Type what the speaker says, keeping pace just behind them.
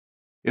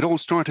It all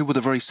started with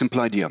a very simple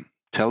idea: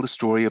 tell the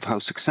story of how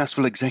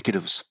successful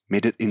executives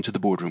made it into the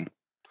boardroom.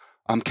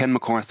 I'm Ken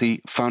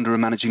McCarthy, founder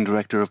and managing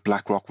director of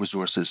BlackRock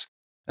Resources,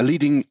 a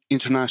leading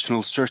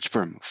international search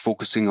firm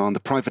focusing on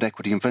the private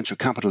equity and venture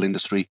capital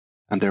industry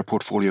and their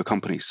portfolio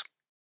companies.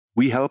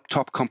 We help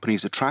top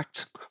companies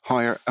attract,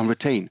 hire, and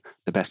retain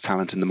the best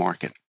talent in the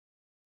market.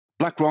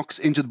 BlackRock's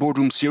Into the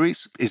Boardroom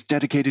series is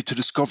dedicated to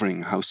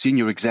discovering how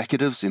senior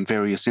executives in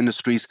various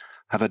industries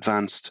have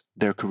advanced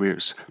their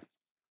careers.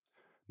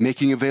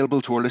 Making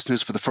available to our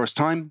listeners for the first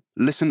time,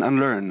 listen and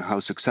learn how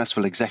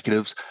successful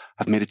executives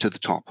have made it to the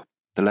top,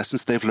 the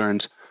lessons they've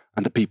learned,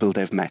 and the people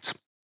they've met.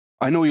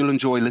 I know you'll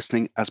enjoy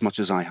listening as much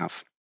as I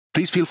have.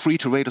 Please feel free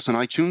to rate us on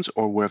iTunes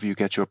or wherever you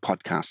get your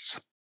podcasts.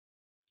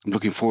 I'm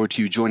looking forward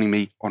to you joining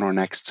me on our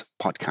next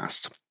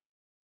podcast.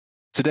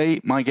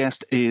 Today, my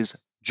guest is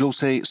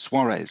Jose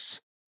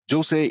Suarez.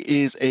 Jose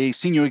is a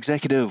senior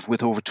executive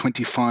with over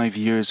 25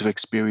 years of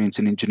experience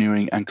in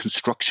engineering and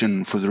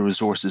construction for the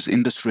resources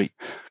industry,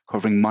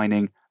 covering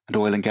mining and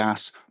oil and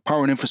gas,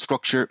 power and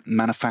infrastructure,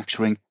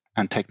 manufacturing,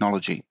 and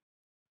technology.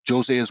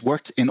 Jose has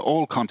worked in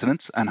all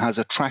continents and has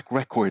a track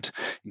record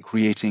in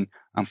creating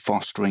and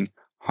fostering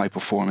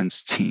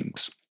high-performance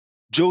teams.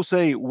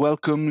 Jose,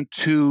 welcome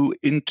to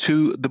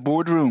Into the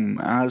Boardroom.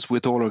 As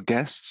with all our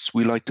guests,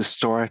 we like to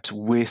start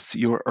with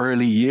your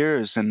early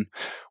years and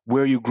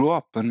where you grew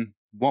up and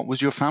what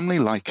was your family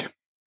like?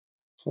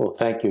 Well,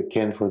 thank you,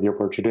 Ken, for the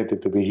opportunity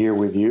to be here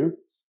with you.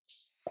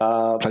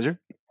 Pleasure.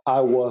 I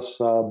was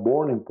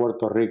born in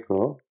Puerto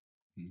Rico,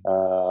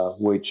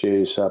 which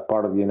is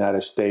part of the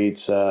United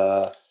States.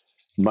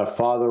 My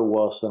father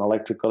was an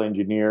electrical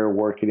engineer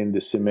working in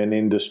the cement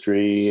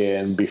industry.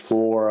 And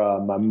before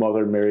my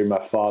mother married my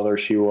father,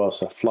 she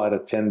was a flight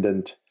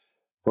attendant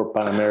for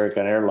Pan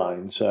American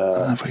Airlines.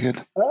 Very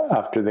good.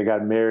 After they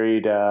got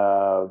married,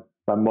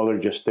 my mother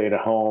just stayed at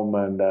home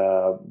and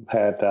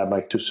had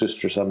my two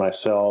sisters and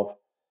myself.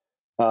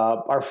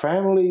 Our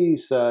family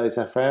is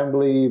a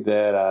family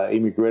that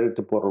immigrated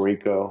to Puerto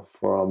Rico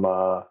from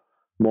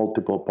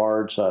multiple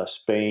parts,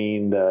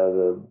 Spain,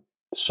 the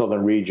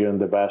southern region,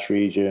 the Basque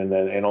region,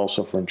 and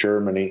also from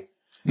Germany.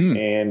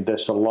 And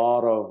there's a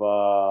lot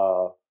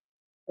of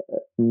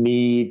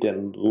need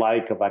and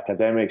like of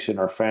academics in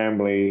our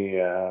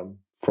family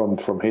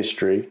from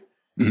history.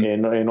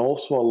 And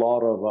also a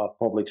lot of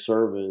public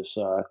service,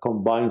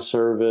 combined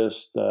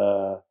service.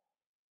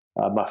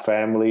 My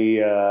family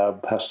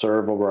has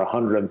served over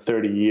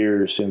 130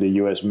 years in the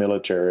U.S.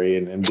 military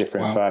in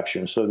different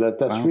factions. So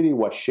that's really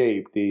what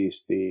shaped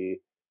the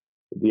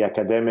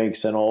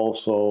academics and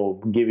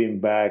also giving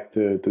back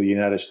to the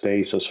United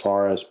States as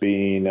far as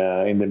being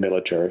in the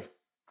military.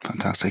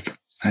 Fantastic.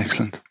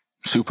 Excellent.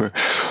 Super.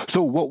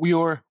 So what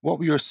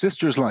were your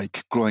sisters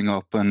like growing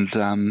up, and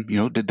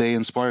did they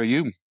inspire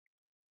you?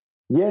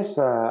 Yes,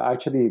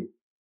 actually,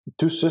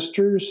 two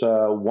sisters.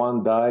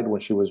 One died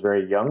when she was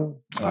very young,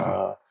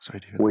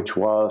 which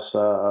was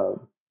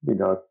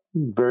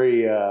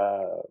very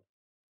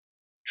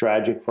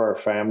tragic for our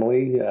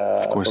family.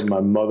 But my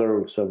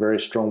mother was a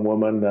very strong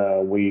woman.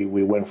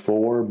 We went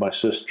forward. My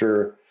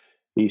sister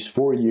is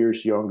 4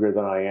 years younger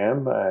than I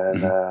am,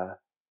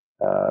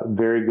 and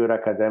very good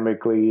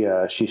academically.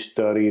 She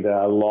studied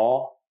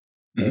law.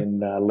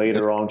 And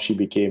later on, she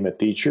became a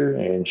teacher,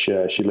 and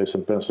she lives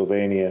in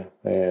Pennsylvania.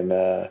 And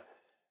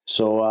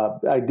so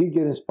I did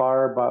get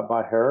inspired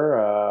by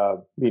her.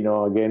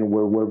 Again,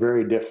 we're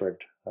very different.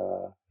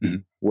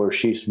 Where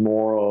she's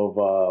more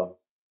of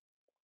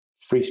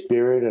free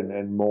spirit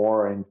and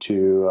more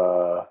into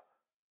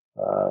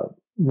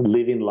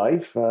living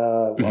life.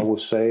 I would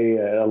say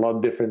a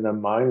lot different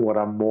than mine. What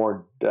I'm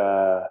more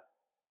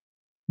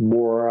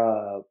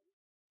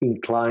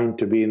inclined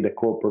to be in the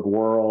corporate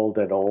world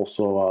and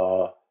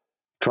also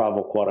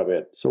travel quite a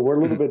bit. So we're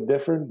a little bit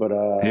different, but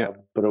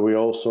we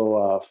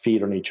also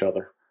feed on each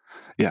other.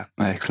 Yeah,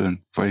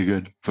 excellent. Very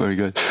good. Very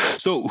good.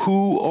 So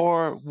who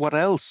or what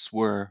else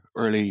were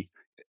early,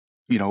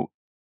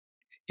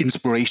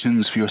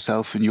 inspirations for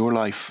yourself in your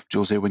life,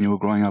 Jose, when you were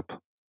growing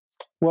up?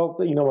 Well,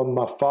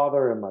 my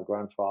father and my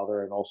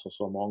grandfather and also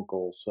some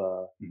uncles.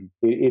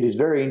 It is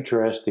very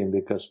interesting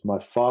because my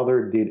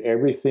father did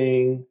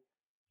everything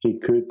he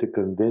could to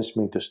convince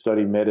me to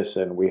study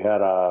medicine. We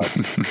had a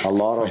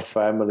lot of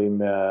family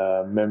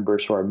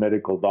members who are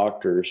medical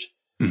doctors.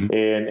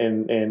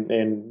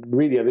 And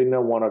really, I did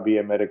not want to be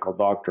a medical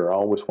doctor. I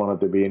always wanted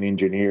to be an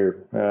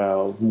engineer.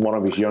 One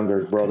of his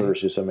younger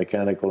brothers is a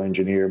mechanical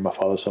engineer. My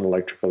father's an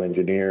electrical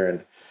engineer.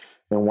 And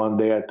one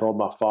day I told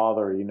my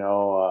father,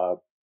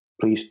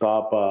 please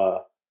stop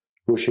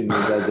pushing me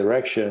in that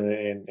direction.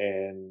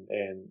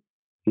 And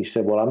he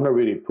said, well, I'm not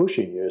really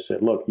pushing you. I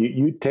said, look,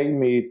 you take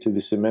me to the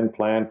cement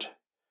plant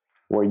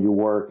where you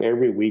work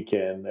every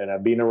weekend. And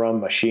I've been around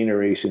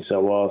machinery since I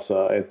was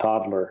a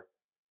toddler.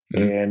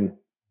 And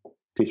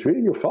it's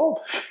really your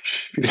fault.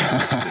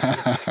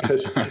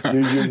 Because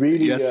you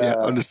really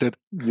understood.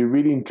 You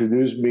really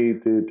introduced me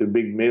to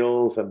big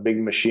mills and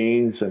big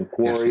machines and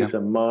quarries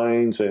and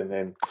mines,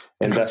 and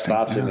that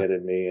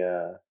fascinated me.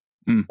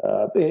 Mm.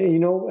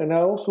 And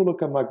I also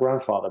look at my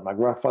grandfather. My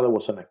grandfather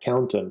was an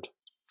accountant,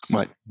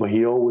 Right. but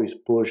he always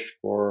pushed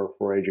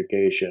for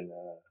education.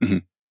 Mm-hmm.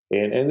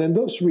 And then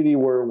those really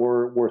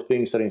were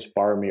things that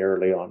inspired me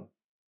early on.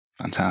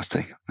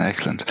 Fantastic.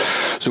 Excellent.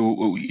 So,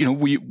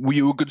 were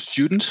you a good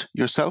student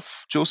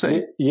yourself,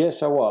 Jose?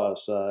 Yes, I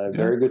was a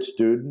very good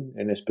student,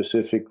 and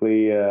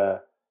specifically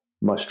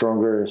my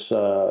strongest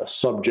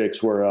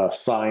subjects were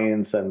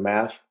science and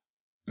math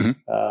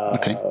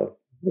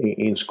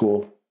in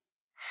school.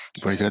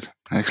 Very good.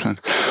 Excellent.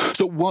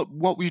 So what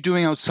were you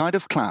doing outside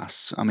of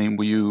class? I mean,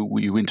 were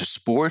you into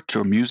sport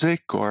or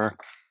music or?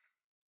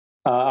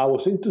 I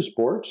was into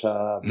sports.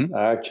 I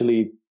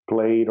actually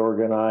played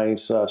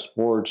organized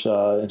sports,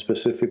 and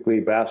specifically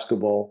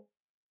basketball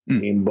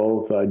in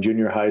both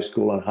junior high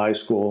school and high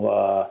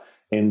school.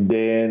 And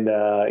then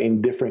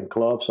in different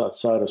clubs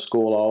outside of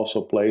school, I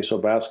also played. So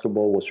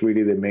basketball was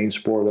really the main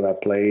sport that I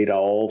played. I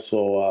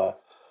also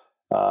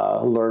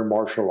learned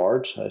martial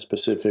arts,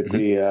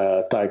 specifically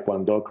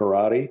Taekwondo,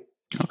 karate.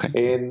 Okay.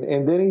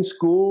 And then in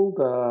school,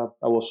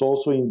 I was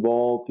also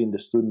involved in the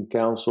student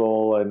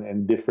council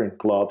and different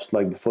clubs,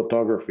 like the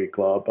photography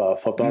club.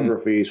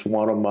 Photography is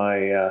one of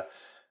my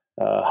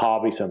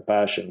hobbies and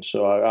passions.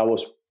 So I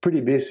was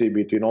pretty busy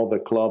between all the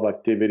club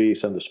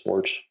activities and the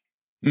sports.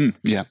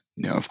 Yeah,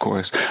 of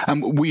course.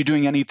 Were you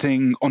doing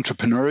anything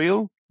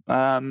entrepreneurial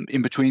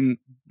in between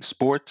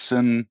sports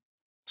and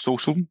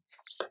social?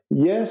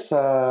 Yes,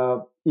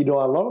 a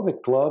lot of the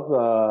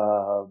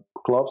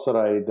clubs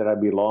that I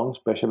belong,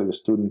 especially the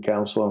student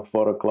council and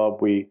photo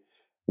club,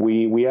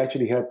 we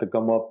actually had to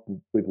come up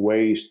with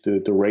ways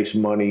to raise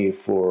money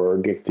for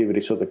the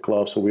activities of the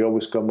club. So we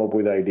always come up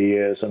with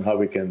ideas on how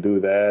we can do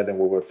that, and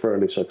we were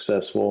fairly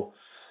successful.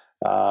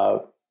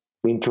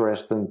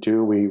 Interesting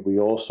too. We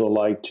also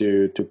like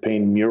to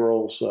paint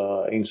murals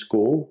in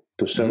school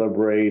to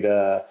celebrate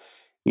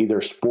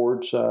either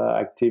sports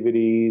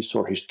activities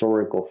or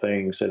historical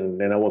things,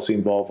 and I was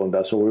involved in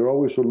that. So we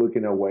always were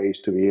looking at ways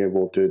to be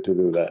able to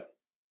do that.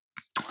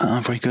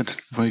 Very good,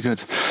 very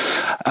good.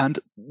 And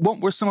what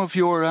were some of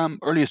your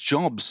earliest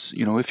jobs?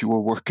 If you were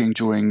working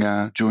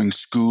during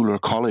school or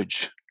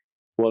college.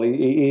 Well,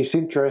 it's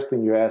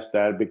interesting you asked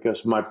that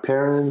because my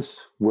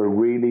parents were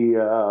really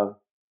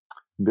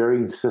very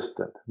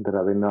insistent that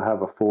I did not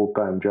have a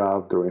full-time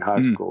job during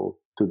high school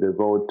to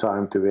devote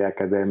time to the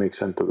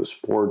academics and to the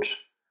sports.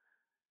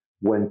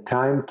 When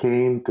time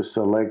came to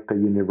select a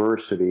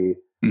university,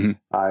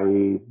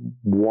 I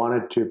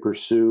wanted to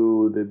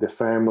pursue the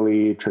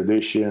family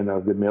tradition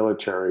of the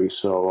military.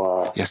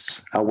 So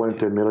I went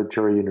to a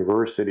military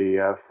university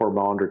for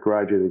my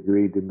undergraduate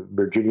degree, the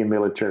Virginia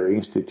Military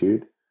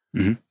Institute,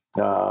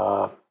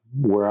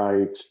 where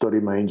I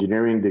studied my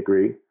engineering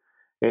degree.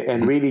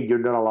 And really, you're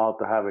not allowed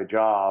to have a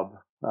job.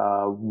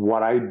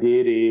 What I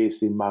did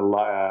is in my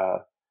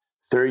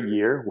third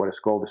year, what is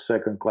called the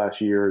second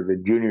class year, the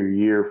junior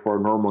year for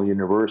a normal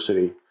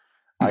university,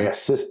 I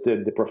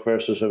assisted the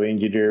professors of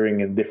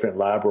engineering in different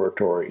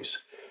laboratories.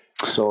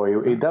 So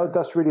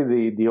that's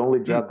really the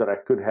only job that I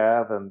could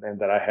have and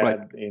that I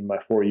had in my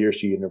 4 years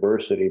of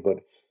university.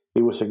 But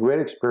it was a great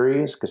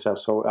experience because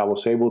I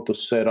was able to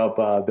set up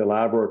the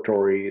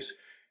laboratories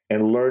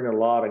and learn a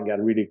lot and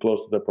got really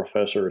close to the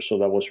professors. So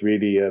that was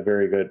really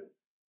very good.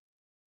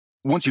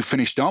 Once you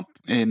finished up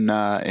in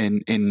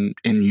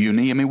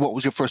uni, I mean, what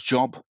was your first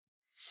job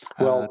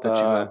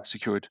that you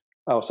secured?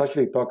 I was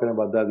actually talking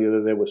about that the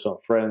other day with some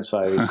friends.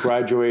 I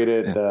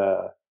graduated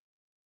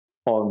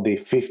on the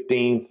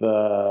 15th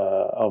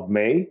of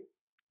May.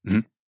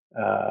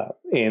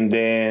 And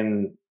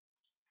then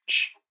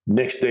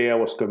next day I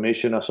was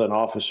commissioned as an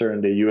officer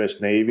in the U.S.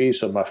 Navy.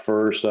 So my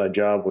first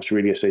job was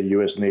really as a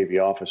U.S. Navy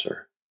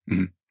officer.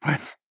 Right.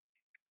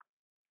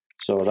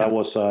 So that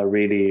was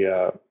really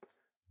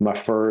my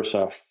first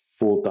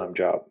full-time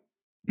job.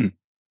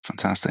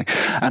 Fantastic.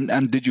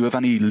 And did you have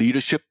any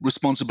leadership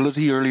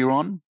responsibility earlier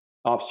on?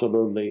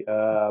 Absolutely.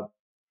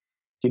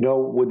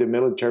 With the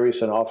military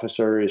as an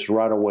officer is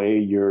right away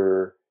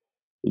you're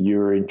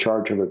in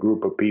charge of a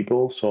group of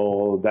people.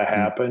 So that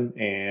happened.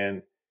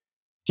 And,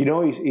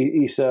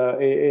 it's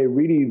a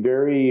really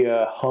very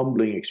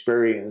humbling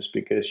experience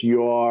because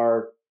you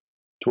are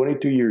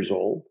 22 years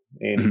old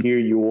and here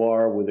you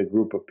are with a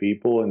group of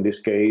people. In this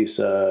case,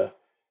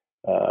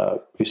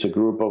 it's a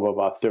group of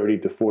about 30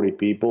 to 40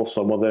 people.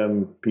 Some of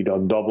them,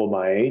 double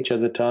my age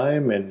at the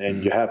time.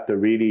 And you have to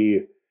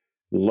really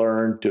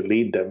learn to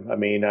lead them. I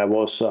mean, I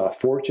was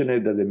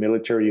fortunate that the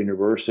military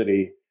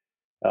university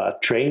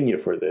trained you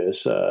for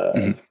this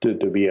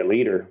to be a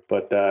leader.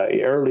 But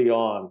early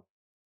on,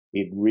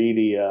 it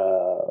really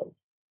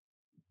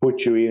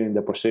put you in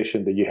the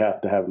position that you have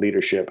to have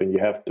leadership and you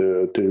have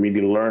to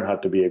really learn how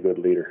to be a good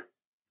leader.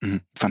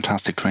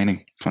 Fantastic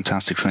training.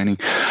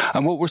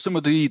 And what were some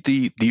of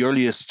the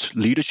earliest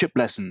leadership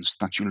lessons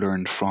that you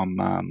learned from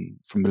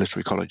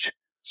military college?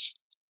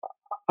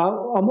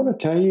 I'm going to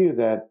tell you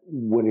that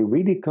when it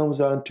really comes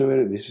down to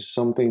it, this is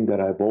something that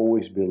I've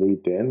always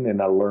believed in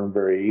and I learned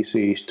very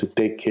easy, is to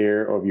take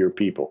care of your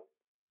people.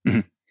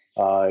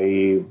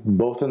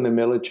 Both in the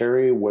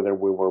military, whether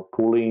we were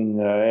pulling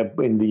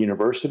in the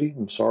university,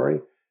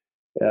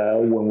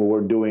 when we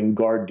were doing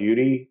guard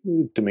duty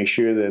to make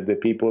sure that the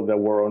people that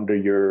were under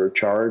your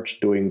charge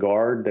doing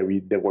guard,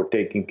 that were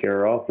taken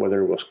care of,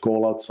 whether it was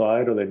cold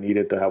outside or they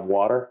needed to have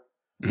water,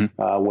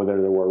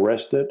 whether they were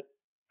rested.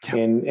 Yeah.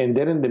 And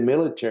then in the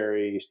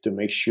military is to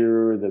make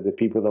sure that the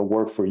people that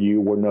work for you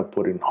were not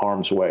put in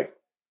harm's way.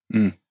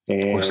 And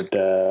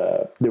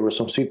there were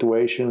some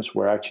situations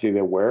where actually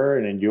they were,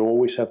 and you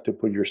always have to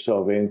put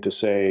yourself in to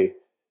say,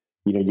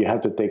 you have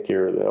to take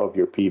care of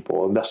your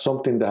people. And that's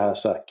something that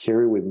has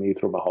carried with me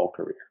through my whole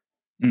career.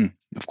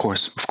 Of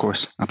course,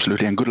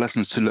 absolutely. And good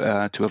lessons to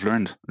have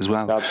learned as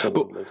well.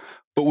 Absolutely.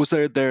 But was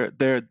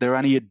there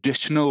any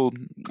additional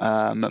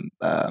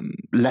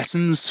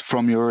lessons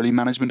from your early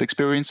management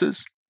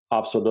experiences?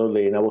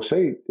 Absolutely. And I will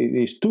say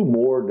there's two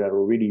more that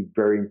are really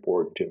very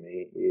important to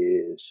me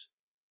is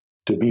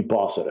to be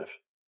positive.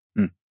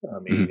 I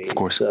mean, of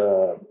course.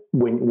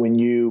 When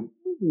you,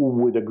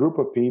 with a group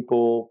of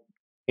people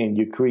and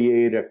you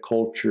create a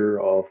culture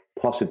of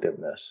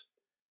positiveness,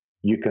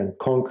 you can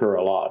conquer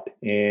a lot.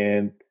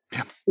 And,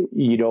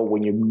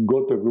 when you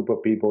go to a group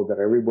of people that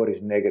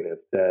everybody's negative,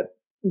 that,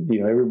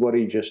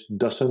 everybody just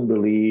doesn't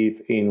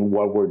believe in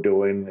what we're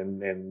doing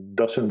and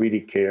doesn't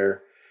really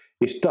care,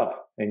 it's tough.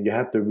 And you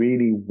have to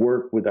really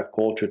work with that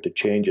culture to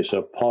change it.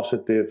 So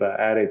positive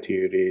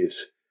attitude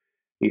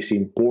is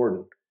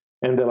important.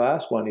 And the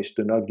last one is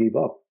to not give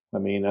up. I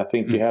mean, I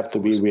think you have to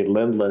be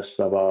relentless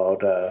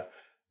about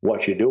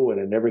what you're doing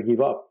and never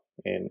give up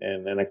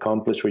and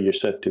accomplish what you're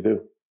set to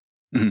do.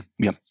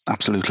 Yeah,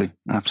 absolutely.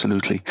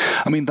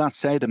 I mean, that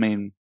said,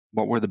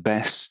 what were the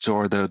best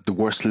or the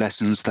worst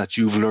lessons that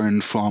you've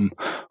learned from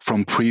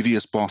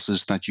previous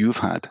bosses that you've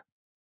had?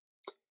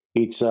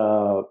 It's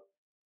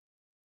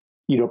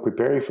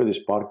preparing for this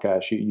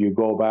podcast, you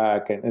go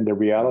back, and the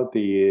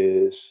reality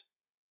is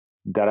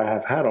that I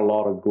have had a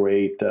lot of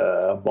great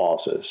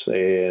bosses,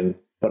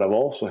 but I've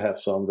also had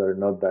some that are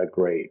not that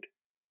great.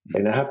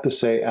 And I have to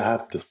say, I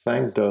have to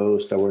thank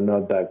those that were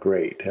not that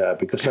great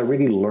because I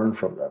really learned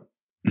from them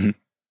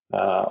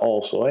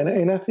also.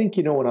 And I think,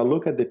 when I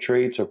look at the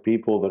traits of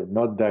people that are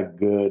not that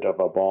good of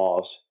a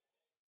boss,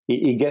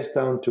 it gets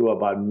down to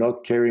about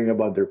not caring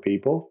about their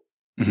people.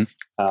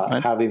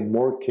 Having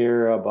more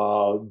care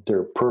about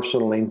their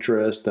personal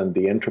interest than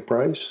the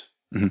enterprise.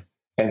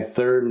 And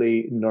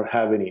thirdly, not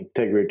having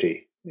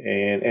integrity.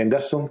 And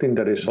that's something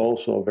that is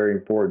also very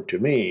important to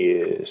me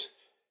is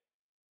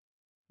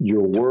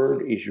your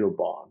word is your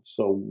bond.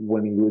 So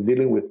when you're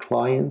dealing with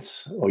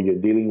clients or you're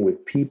dealing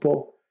with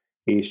people,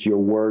 your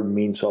word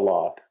means a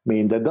lot.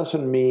 That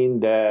doesn't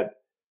mean that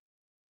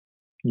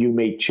you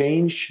may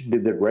change the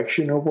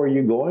direction of where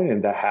you're going,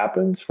 and that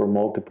happens for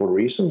multiple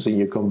reasons. And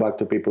you come back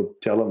to people,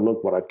 tell them,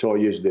 look, what I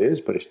told you is this,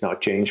 but it's now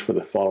changed for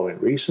the following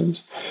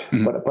reasons.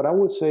 But I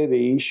would say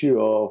the issue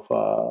of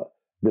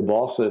the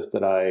bosses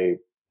that are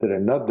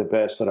not the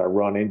best that I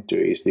run into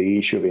is the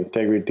issue of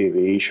integrity,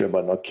 the issue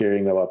about not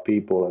caring about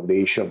people, and the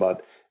issue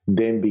about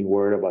them being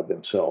worried about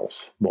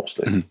themselves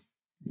mostly.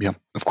 Yeah,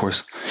 of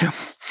course. Yeah.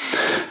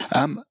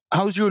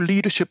 How's your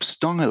leadership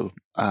style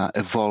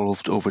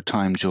evolved over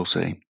time,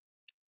 Jose?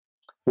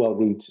 Well,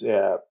 it's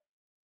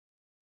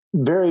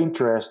very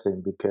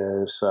interesting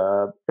because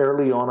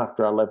early on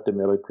after I left the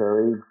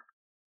military,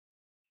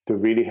 to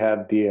really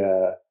have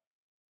the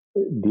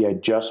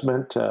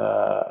adjustment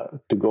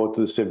to go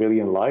to the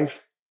civilian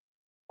life,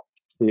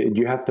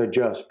 you have to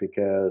adjust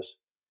because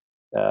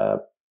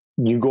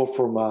you go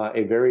from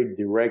a very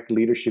direct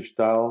leadership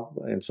style,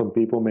 and some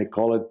people may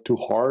call it too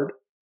hard,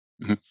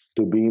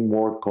 to being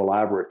more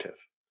collaborative.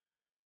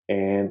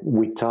 And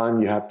with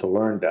time, you have to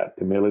learn that.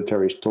 The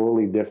military is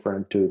totally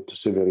different to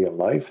civilian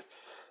life.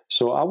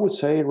 So I would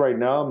say right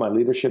now, my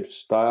leadership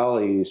style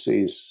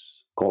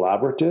is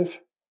collaborative.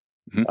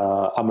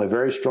 I'm a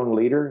very strong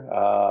leader.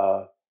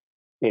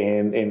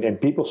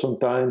 And people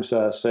sometimes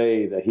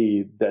say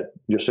that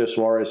Jose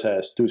Suarez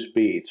has two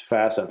speeds,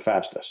 fast and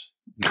fastest.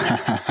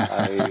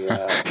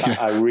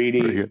 I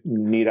really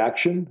need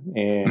action,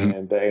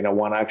 and I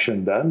want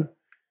action done.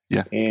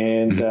 Yeah.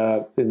 And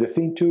the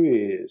thing too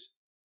is,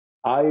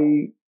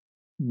 I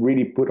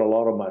really put a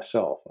lot of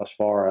myself as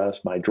far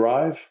as my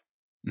drive,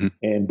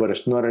 but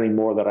it's not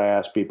anymore that I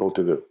ask people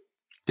to do.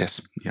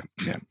 Yes, yeah.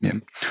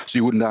 So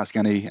you wouldn't ask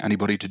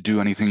anybody to do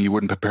anything you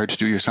wouldn't prepare to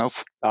do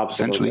yourself?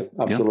 Absolutely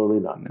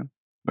not. Yeah.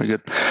 Very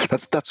good.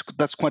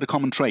 That's quite a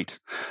common trait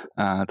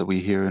that we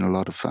hear in a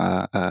lot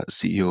of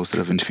CEOs that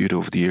I've interviewed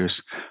over the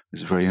years.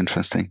 It's very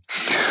interesting.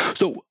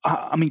 So,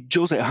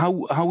 Jose,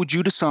 how would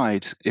you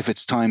decide if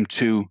it's time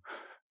to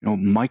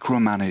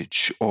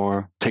micromanage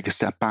or take a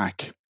step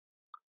back?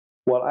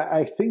 Well,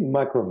 I think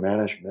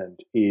micromanagement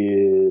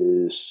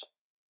is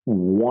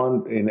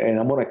one, and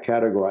I'm going to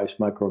categorize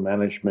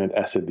micromanagement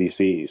as a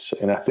disease,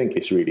 and I think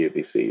it's really a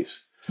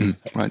disease.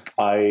 Right.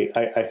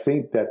 I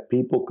think that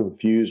people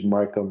confuse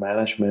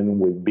micromanagement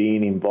with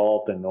being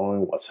involved and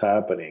knowing what's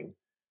happening.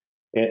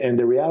 And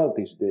the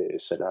reality is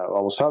this, and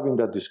I was having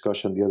that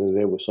discussion the other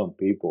day with some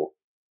people.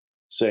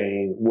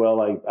 saying, well,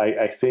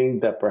 I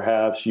think that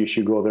perhaps you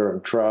should go there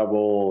and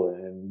travel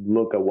and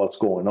look at what's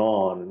going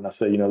on. And I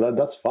said,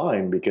 that's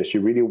fine because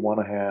you really want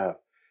to have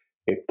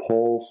a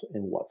pulse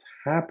in what's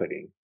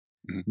happening.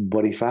 Mm-hmm.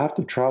 But if I have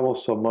to travel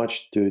so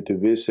much to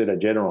visit a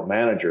general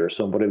manager or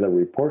somebody that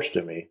reports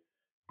to me,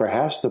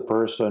 perhaps the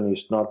person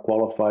is not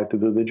qualified to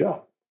do the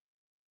job.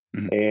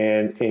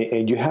 Mm-hmm.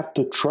 And you have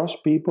to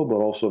trust people, but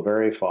also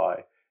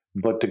verify.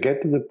 But to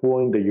get to the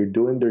point that you're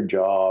doing their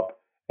job,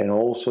 and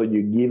also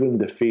you give them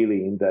the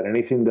feeling that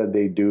anything that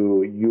they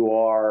do, you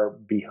are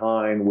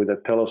behind with a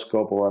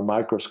telescope or a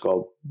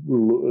microscope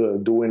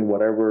doing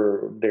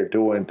whatever they're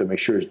doing to make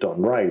sure it's done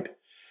right.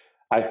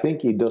 I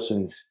think it doesn't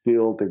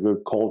instill the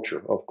good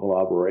culture of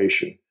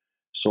collaboration.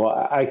 So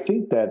I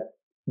think that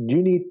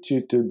you need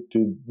to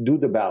do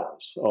the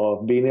balance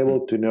of being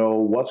able to know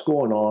what's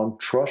going on,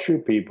 trust your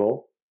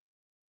people,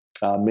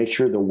 make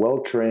sure they're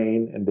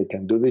well-trained and they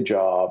can do the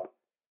job,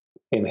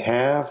 and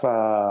have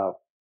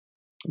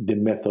the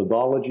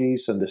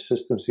methodologies and the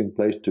systems in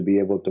place to be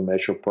able to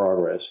measure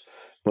progress.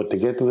 But to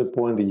get to the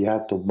point that you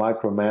have to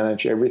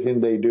micromanage everything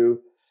they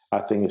do, I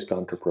think it's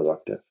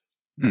counterproductive.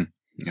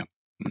 Yeah,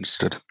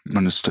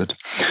 understood.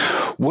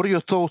 What are your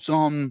thoughts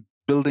on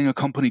building a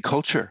company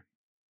culture?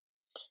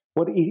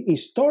 Well, it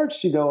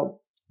starts,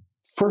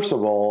 first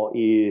of all,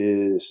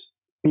 is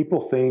people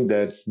think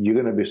that you're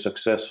going to be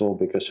successful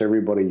because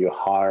everybody you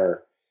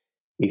hire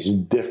is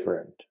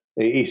different.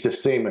 It's the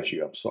same as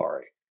you, I'm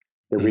sorry.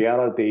 The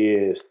reality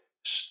is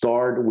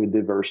start with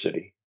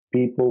diversity.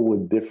 People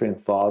with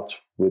different thoughts,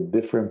 with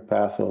different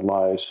paths of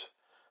lives,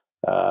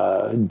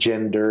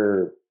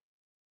 gender,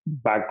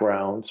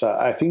 backgrounds.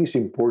 I think it's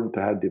important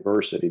to have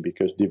diversity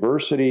because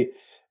diversity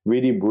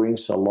really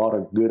brings a lot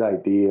of good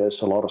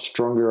ideas, a lot of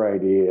stronger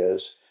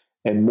ideas,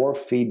 and more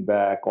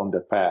feedback on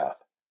the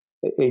path.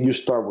 And you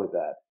start with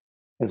that.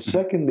 And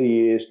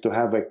secondly is to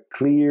have a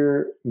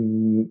clear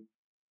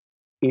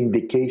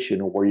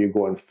indication of where you're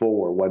going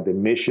forward, what the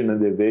mission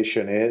and the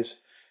vision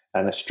is,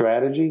 and a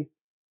strategy,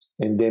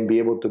 and then be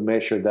able to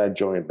measure that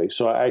jointly.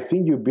 So I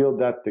think you build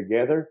that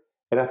together.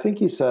 And I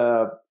think it's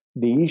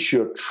the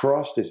issue of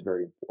trust is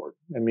very important.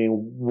 I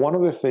mean, one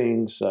of the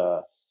things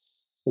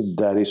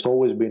that has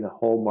always been a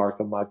hallmark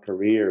of my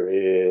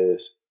career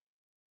is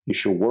you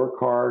should work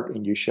hard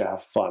and you should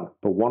have fun.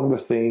 But one of the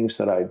things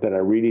that I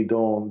really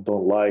don't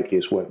like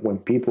is when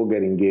people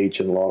get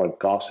engaged in a lot of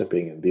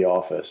gossiping in the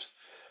office.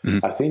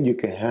 Mm-hmm. I think you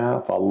can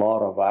have a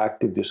lot of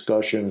active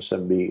discussions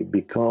and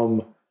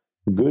become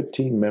good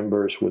team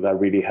members without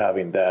really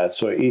having that.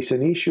 So it's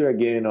an issue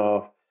again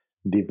of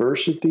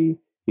diversity.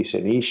 It's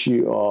an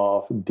issue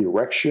of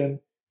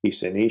direction.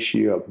 It's an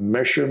issue of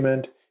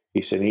measurement.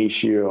 It's an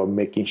issue of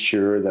making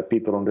sure that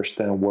people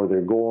understand where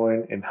they're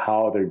going and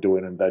how they're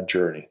doing in that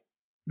journey.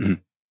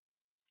 Mm-hmm.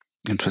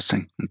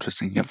 Interesting.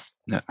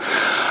 Yeah.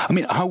 I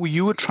mean, how were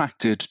you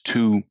attracted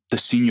to the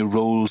senior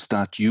roles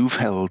that you've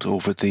held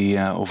over the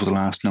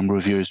last number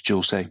of years,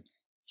 Jose?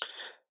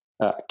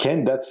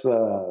 Ken, that's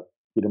my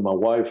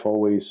wife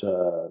always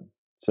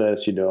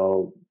says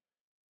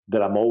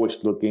that I'm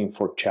always looking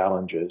for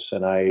challenges,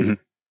 and I've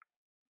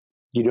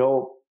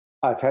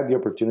had the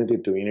opportunity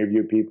to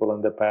interview people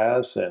in the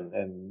past,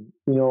 and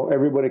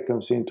everybody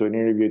comes into an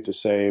interview to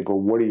say, but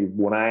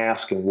when I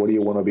ask them, what do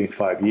you want to be in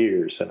 5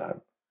 years?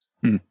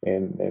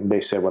 And they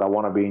said, well, I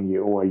want to be in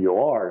you where you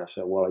are. And I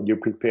said, well, you're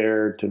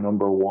prepared to,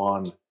 number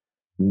one,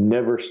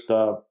 never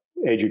stop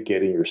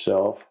educating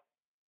yourself,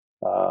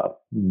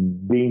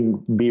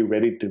 be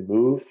ready to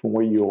move from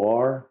where you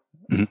are.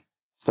 Mm-hmm.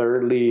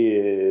 Thirdly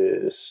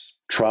is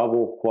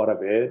travel quite a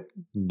bit,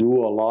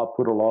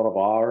 put a lot of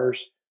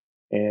hours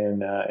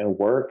and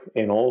work,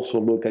 and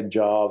also look at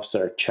jobs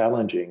that are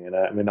challenging. And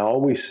I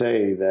always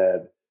say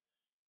that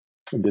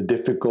the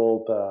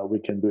difficult we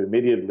can do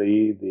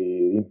immediately,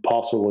 the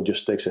impossible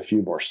just takes a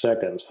few more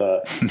seconds.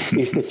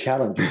 It's the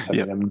challenges. I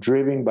mean, I'm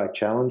driven by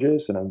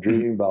challenges, and I'm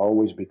driven by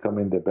always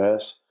becoming the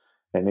best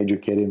and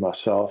educating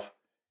myself,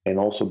 and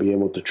also be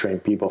able to train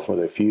people for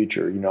the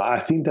future. I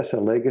think that's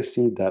a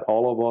legacy that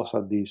all of us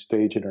at this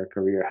stage in our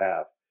career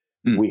have.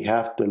 We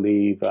have to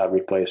leave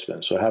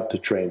replacements, so have to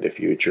train the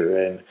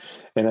future.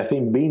 And I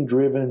think being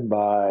driven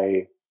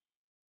by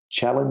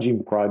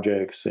challenging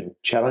projects and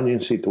challenging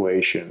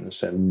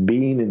situations and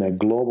being in a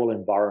global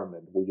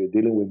environment where you're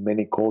dealing with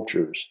many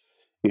cultures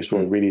is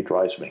what really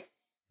drives me.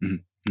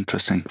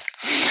 Interesting.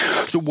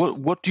 So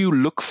what do you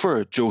look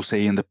for,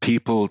 Jose, in the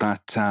people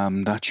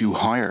that you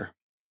hire?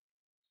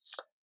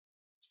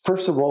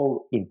 First of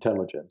all,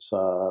 intelligence.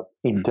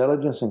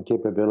 Intelligence and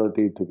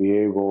capability to be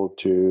able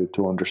to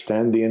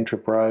understand the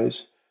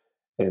enterprise,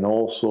 and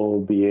also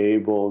be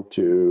able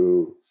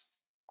to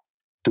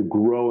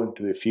grow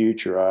into the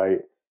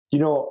future.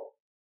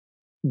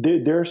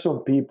 There are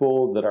some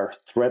people that are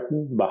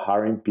threatened by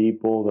hiring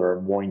people that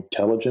are more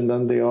intelligent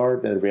than they are.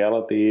 And the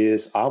reality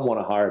is, I want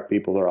to hire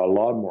people that are a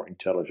lot more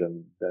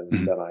intelligent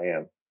than I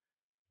am.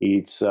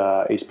 It's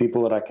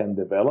people that I can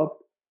develop.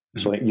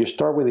 So you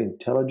start with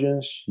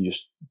intelligence.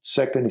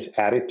 Second is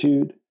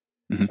attitude.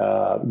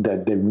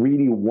 that they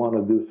really want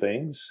to do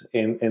things.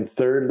 And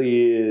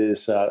thirdly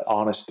is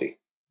honesty.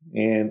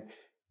 And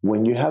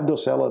when you have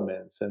those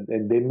elements,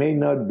 and they may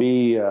not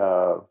be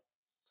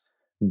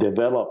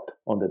developed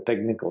on the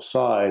technical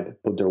side,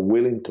 but they're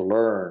willing to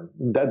learn,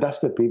 that's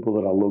the people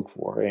that I look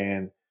for.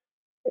 And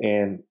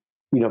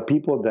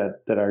people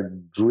that are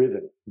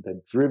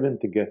driven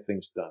to get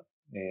things done.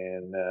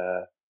 And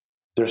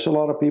there's a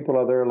lot of people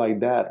out there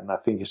like that, and I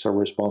think it's a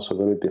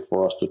responsibility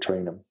for us to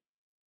train them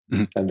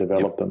and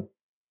develop them.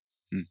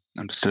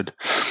 Understood.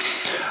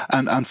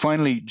 And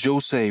finally,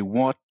 Jose,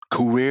 what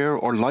career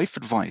or life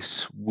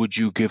advice would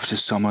you give to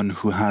someone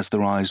who has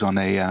their eyes on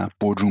a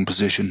boardroom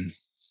position?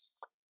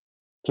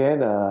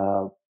 Ken,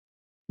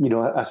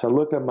 as I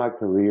look at my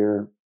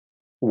career,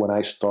 when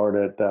I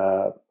started,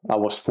 I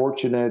was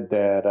fortunate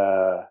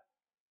that,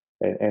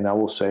 and I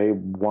will say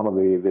one of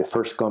the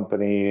first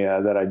company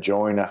that I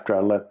joined after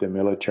I left the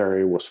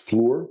military was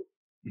Fluor.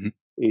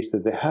 Is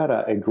that they had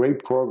a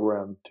great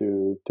program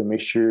to make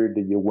sure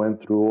that you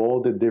went through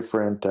all the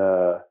different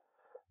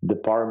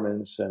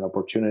departments and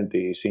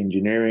opportunities: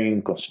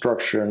 engineering,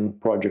 construction,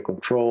 project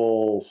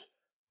controls,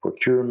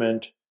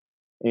 procurement.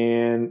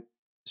 And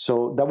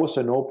so that was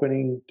an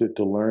opening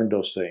to learn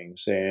those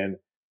things. And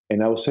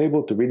I was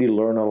able to really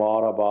learn a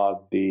lot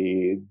about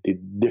the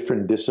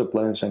different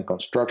disciplines and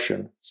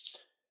construction.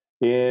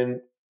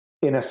 And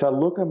as I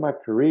look at my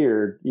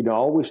career, I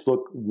always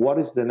look, what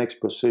is the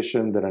next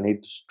position that I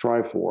need to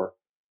strive for?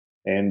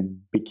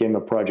 And became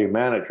a project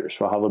manager.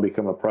 So how to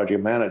become a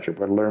project manager,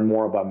 but learn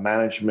more about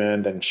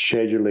management and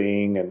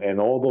scheduling and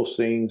all those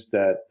things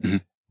that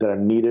are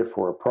needed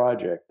for a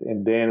project.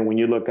 And then when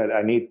you look at,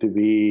 I need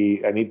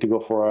to go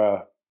for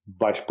a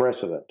vice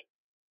president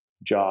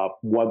job.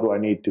 What do I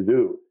need to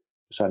do?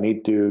 So I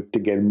need to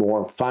get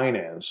more in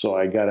finance. So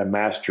I got a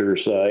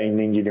master's in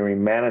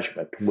engineering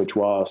management, which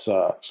was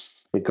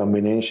a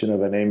combination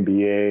of an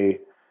MBA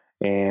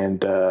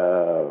and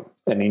an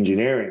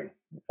engineering.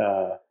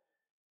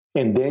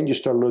 And then you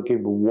start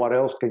looking, what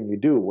else can you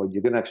do? Well,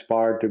 you're going to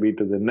aspire to be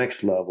to the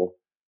next level.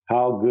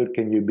 How good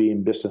can you be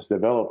in business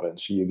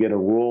development? So you get a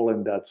role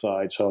in that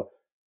side. So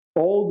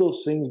all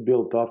those things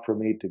built up for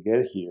me to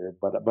get here.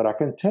 But I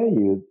can tell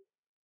you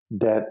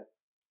that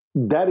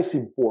is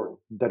important.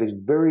 That is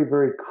very,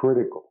 very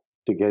critical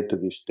to get to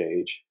this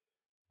stage.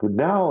 But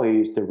now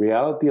is the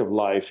reality of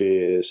life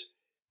is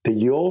that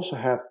you also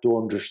have to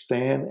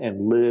understand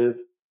and live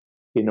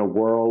in a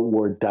world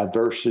where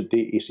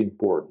diversity is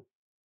important.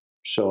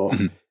 So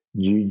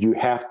you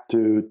have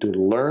to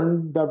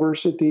learn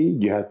diversity,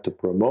 you have to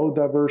promote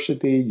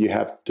diversity, you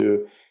have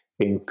to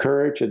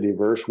encourage a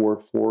diverse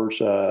workforce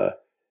to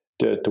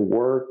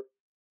work,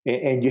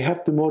 and you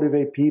have to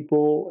motivate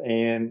people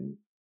and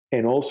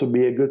also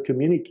be a good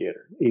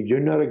communicator. If you're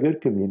not a good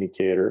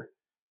communicator,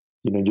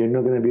 you're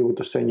not going to be able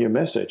to send your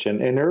message.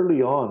 And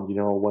early on,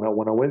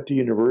 when I went to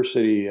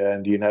university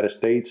in the United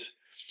States,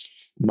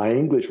 my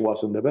English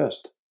wasn't the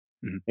best.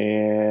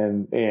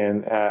 And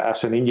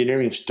as an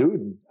engineering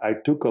student, I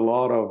took a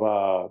lot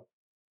of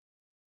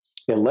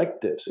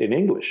electives in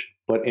English.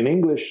 But in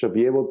English, to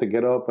be able to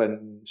get up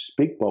and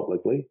speak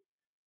publicly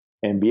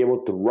and be able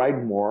to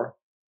write more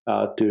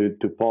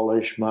to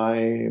polish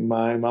my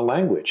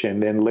language.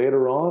 And then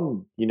later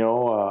on,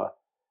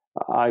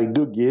 I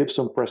do give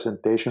some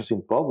presentations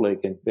in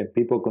public, and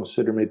people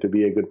consider me to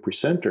be a good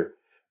presenter.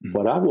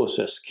 But I was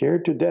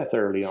scared to death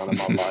early on in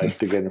my life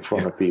to get in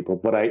front of people.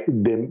 But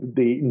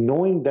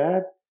knowing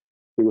that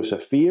it was a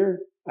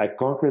fear, I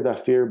conquered that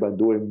fear by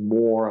doing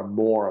more and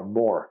more and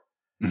more.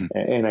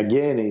 And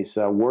again, it's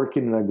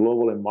working in a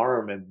global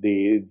environment.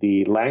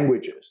 The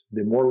languages,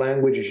 the more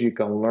languages you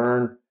can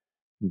learn,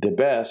 the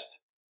best.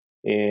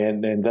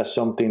 And that's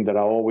something that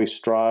I always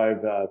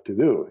strive to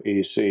do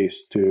is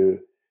to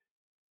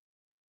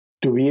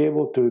be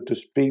able to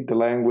speak the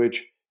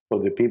language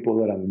of the people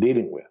that I'm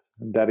dealing with.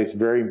 That is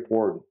very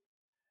important.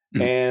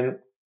 And,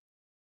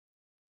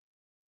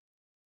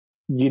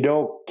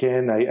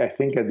 Ken, I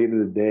think at the end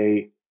of the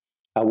day,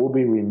 I will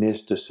be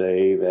remiss to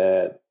say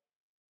that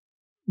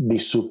the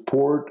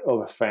support of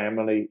a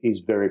family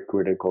is very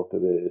critical to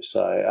this.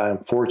 I'm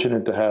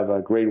fortunate to have a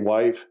great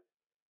wife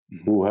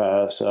who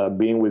has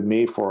been with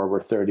me for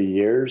over 30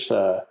 years,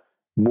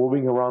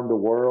 moving around the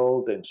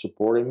world and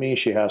supporting me.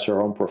 She has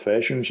her own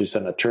profession. She's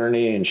an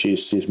attorney, and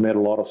she's made a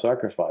lot of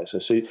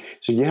sacrifices.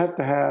 So you have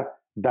to have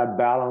that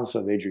balance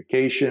of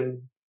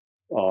education,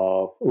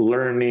 of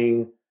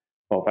learning,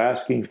 of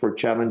asking for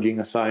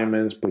challenging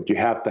assignments, but you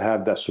have to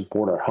have that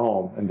support at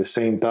home. At the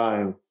same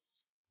time,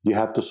 you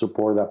have to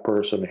support that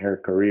person in her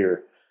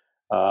career.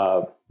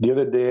 The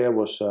other day, I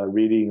was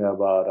reading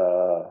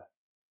about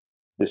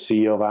the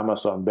CEO of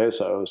Amazon,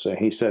 Bezos, and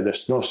he said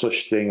there's no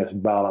such thing as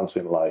balance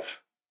in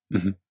life.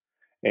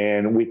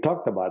 And we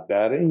talked about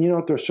that.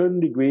 And, to a certain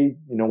degree,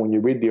 when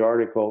you read the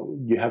article,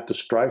 you have to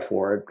strive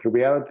for it. The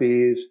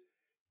reality is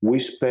we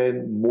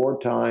spend more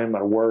time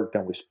at work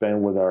than we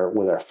spend with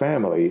our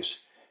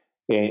families.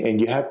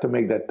 And you have to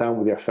make that time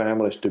with your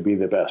families to be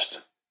the best.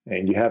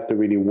 And you have to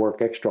really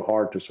work extra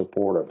hard to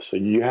support them. So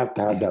you have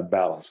to have that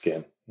balance,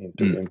 Ken,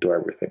 into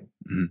everything.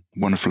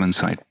 Wonderful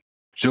insight.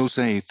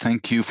 Jose,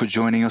 thank you for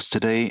joining us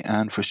today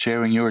and for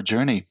sharing your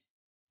journey.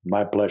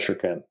 My pleasure,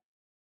 Ken.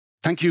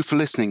 Thank you for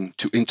listening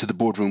to Into the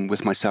Boardroom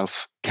with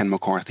myself, Ken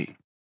McCarthy.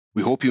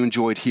 We hope you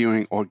enjoyed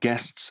hearing our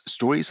guests'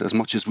 stories as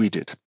much as we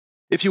did.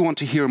 If you want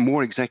to hear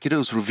more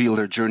executives reveal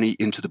their journey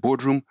into the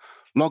boardroom,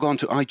 log on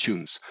to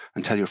iTunes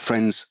and tell your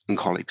friends and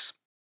colleagues.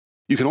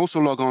 You can also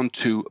log on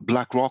to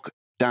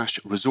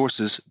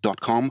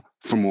blackrock-resources.com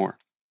for more.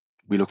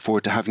 We look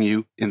forward to having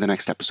you in the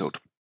next episode.